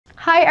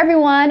Hi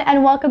everyone,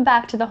 and welcome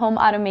back to the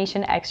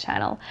HomeAutomationX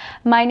channel.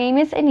 My name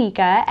is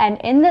Anika, and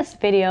in this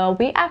video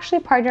we actually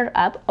partnered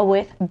up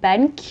with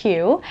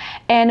BenQ,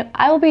 and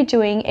I will be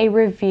doing a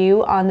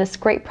review on this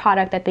great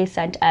product that they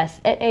sent us.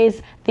 It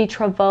is the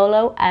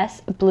treVolo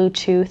S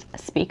Bluetooth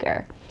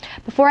speaker.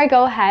 Before I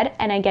go ahead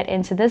and I get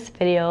into this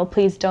video,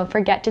 please don't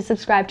forget to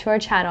subscribe to our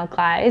channel,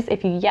 guys,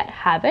 if you yet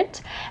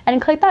haven't,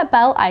 and click that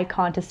bell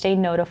icon to stay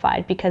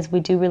notified because we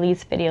do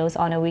release videos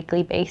on a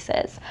weekly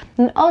basis.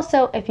 And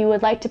also, if you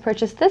would like to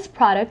purchase this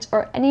product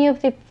or any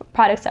of the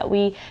products that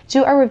we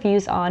do our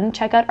reviews on,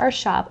 check out our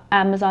shop,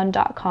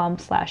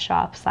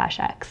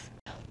 amazon.com/shop/x.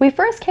 We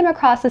first came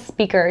across this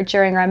speaker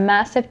during our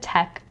massive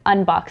tech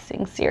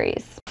unboxing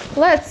series.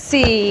 Let's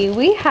see,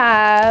 we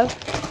have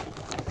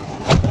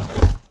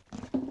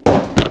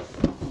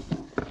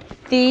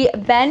the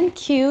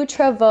BenQ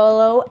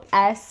treVolo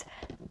S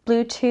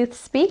Bluetooth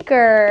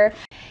speaker.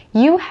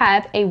 You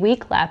have a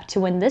week left to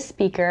win this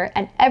speaker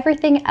and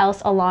everything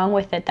else along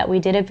with it that we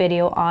did a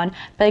video on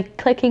by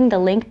clicking the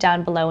link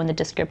down below in the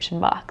description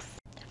box.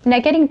 Now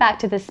getting back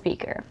to the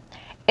speaker.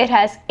 It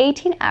has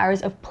 18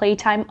 hours of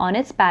playtime on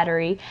its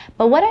battery,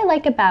 but what I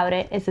like about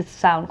it is its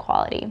sound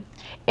quality.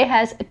 It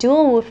has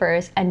dual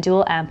woofers and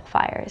dual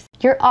amplifiers.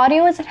 Your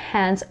audio is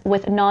enhanced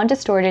with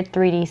non-distorted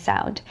 3D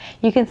sound.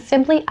 You can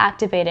simply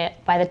activate it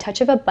by the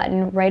touch of a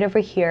button right over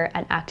here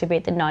and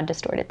activate the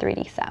non-distorted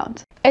 3D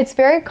sound. It's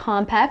very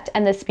compact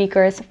and the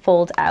speakers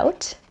fold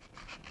out.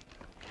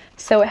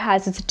 So it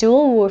has its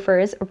dual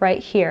woofers right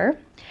here,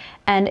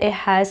 and it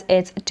has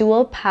its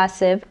dual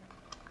passive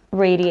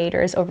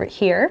radiators over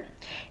here.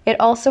 It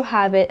also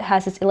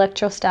has its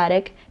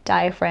electrostatic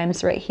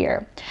diaphragms right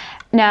here.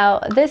 Now,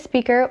 this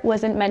speaker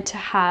wasn't meant to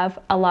have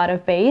a lot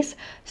of bass,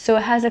 so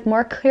it has a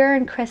more clear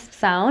and crisp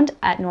sound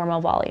at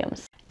normal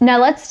volumes. Now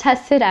let's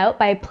test it out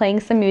by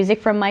playing some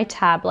music from my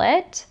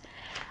tablet.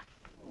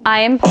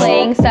 I am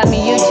playing some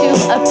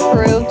YouTube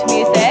approved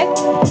music,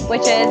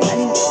 which is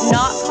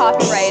not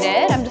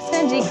copyrighted. I'm just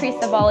going to decrease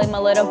the volume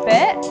a little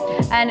bit.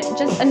 And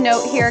just a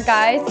note here,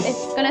 guys,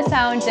 it's going to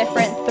sound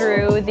different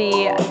through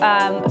the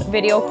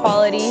video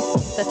quality,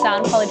 the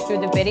sound quality through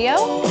the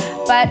video.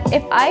 But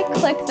if I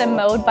click the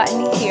mode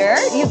button here,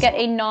 you get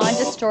a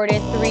non-distorted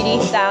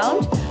 3D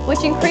sound,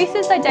 which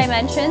increases the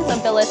dimensions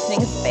of the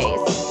listening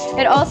space.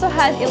 It also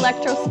has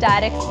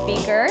electrostatic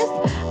speakers.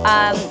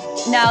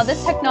 Now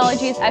this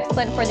technology is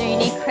excellent for the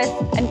unique crisp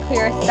and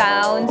clear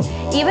sound.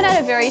 Even at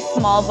a very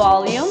small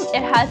volume,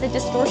 it has a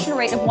distortion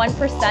rate of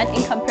 1%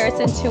 in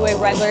comparison to a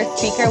regular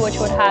speaker, which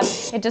would have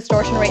a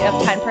distortion rate of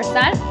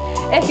 10%.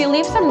 If you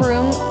leave some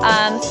room,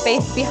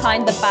 space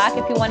behind the back,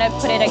 if you want to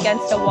put it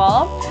against a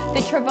wall,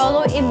 the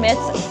treVolo emits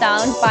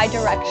sound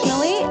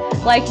bidirectionally,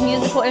 like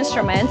musical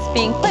instruments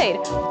being played.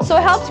 So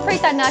it helps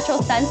create that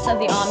natural sense of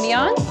the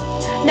ambiance.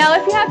 Now,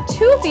 if you have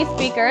two of these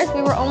speakers,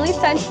 we were only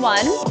sent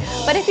one,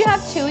 but if you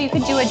have two, you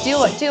could do a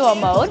duo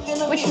mode,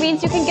 which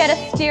means you can get a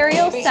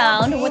stereo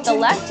sound with the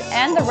left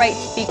and the right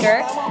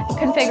speaker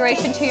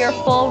configuration to your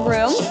full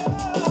room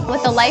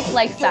with a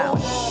lifelike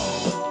sound.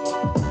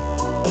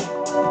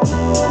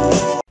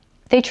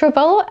 The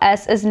treVolo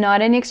S is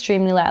not an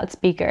extremely loud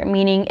speaker,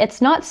 meaning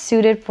it's not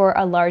suited for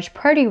a large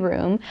party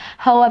room.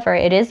 However,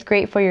 it is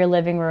great for your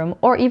living room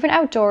or even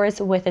outdoors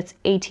with its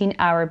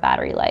 18-hour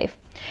battery life.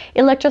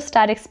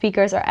 Electrostatic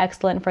speakers are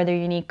excellent for their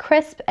unique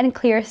crisp and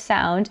clear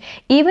sound,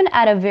 even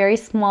at a very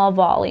small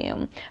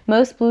volume.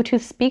 Most Bluetooth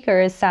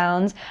speakers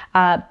sounds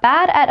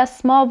bad at a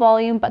small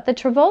volume, but the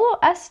treVolo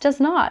S does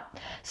not.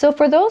 So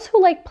for those who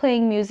like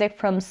playing music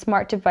from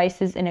smart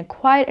devices in a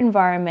quiet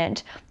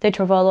environment, the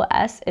treVolo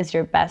S is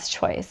your best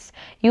choice.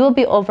 You will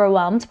be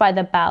overwhelmed by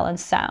the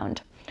balanced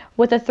sound.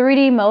 With the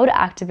 3D mode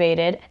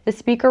activated, the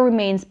speaker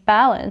remains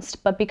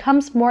balanced but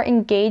becomes more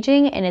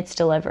engaging in its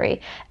delivery,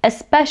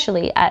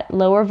 especially at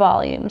lower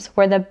volumes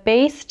where the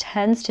bass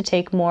tends to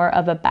take more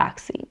of a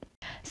backseat.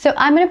 So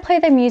I'm going to play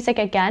the music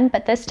again,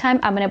 but this time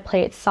I'm going to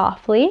play it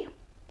softly.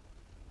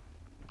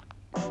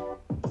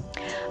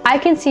 I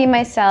can see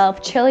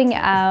myself chilling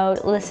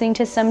out, listening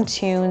to some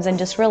tunes and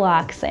just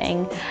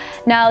relaxing.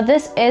 Now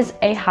this is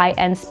a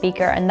high-end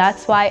speaker and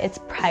that's why it's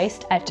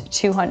priced at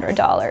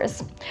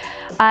 $200.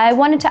 I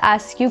wanted to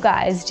ask you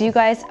guys, do you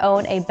guys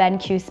own a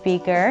BenQ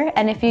speaker?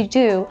 And if you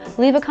do,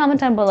 leave a comment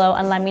down below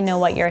and let me know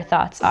what your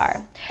thoughts are.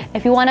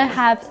 If you want to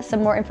have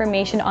some more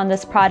information on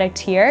this product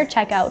here,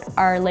 check out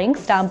our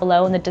links down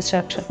below in the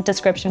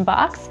description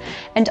box.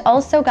 And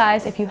also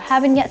guys, if you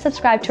haven't yet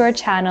subscribed to our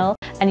channel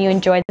and you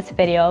enjoyed this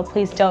video,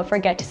 please don't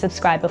forget to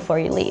subscribe before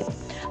you leave.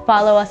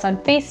 Follow us on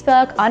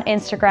Facebook, on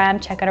Instagram,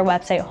 check out our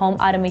website,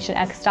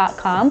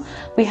 HomeAutomationX.com.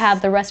 We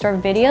have the rest of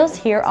our videos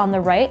here on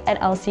the right, and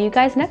I'll see you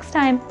guys next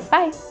time.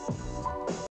 Bye!